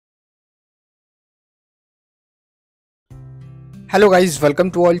Hello guys,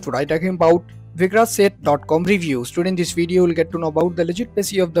 welcome to all. Today talking about Vikrasseth.com reviews. Today in this video you'll get to know about the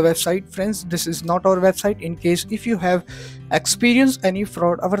legitimacy of the website. Friends, this is not our website. In case if you have experienced any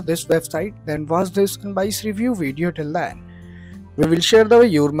fraud over this website, then watch this unbiased review video till then. We will share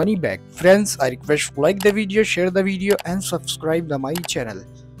your money back. Friends, I request you like the video, share the video and subscribe to my channel.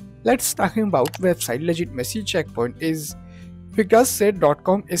 Let's talking about website legitimacy. Checkpoint is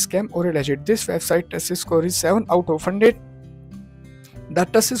Vikrasseth.com is scam or legit. This website test score is 7 out of 100. The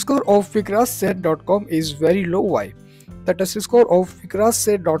test score of Vikrasseth.com is very low. Why? The test score of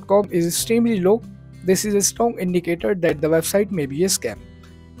Vikrasseth.com is extremely low. This is a strong indicator that the website may be a scam.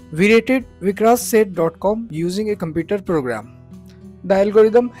 We rated Vikrasseth.com using a computer program. The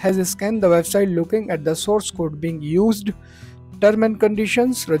algorithm has scanned the website looking at the source code being used, term and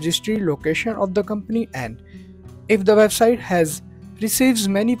conditions, registry, location of the company, and if the website has receives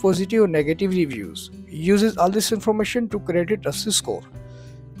many positive or negative reviews, uses all this information to create a trust score.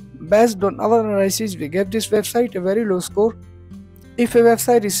 Based on our analysis, we gave this website a very low score. If a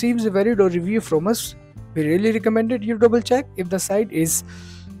website receives a very low review from us, we really recommended you double check if the site is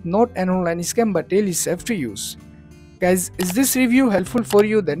not an online scam but really safe to use. Guys, is this review helpful for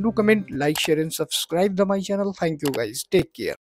you? Then do comment, like, share and subscribe to my channel. Thank you guys. Take care.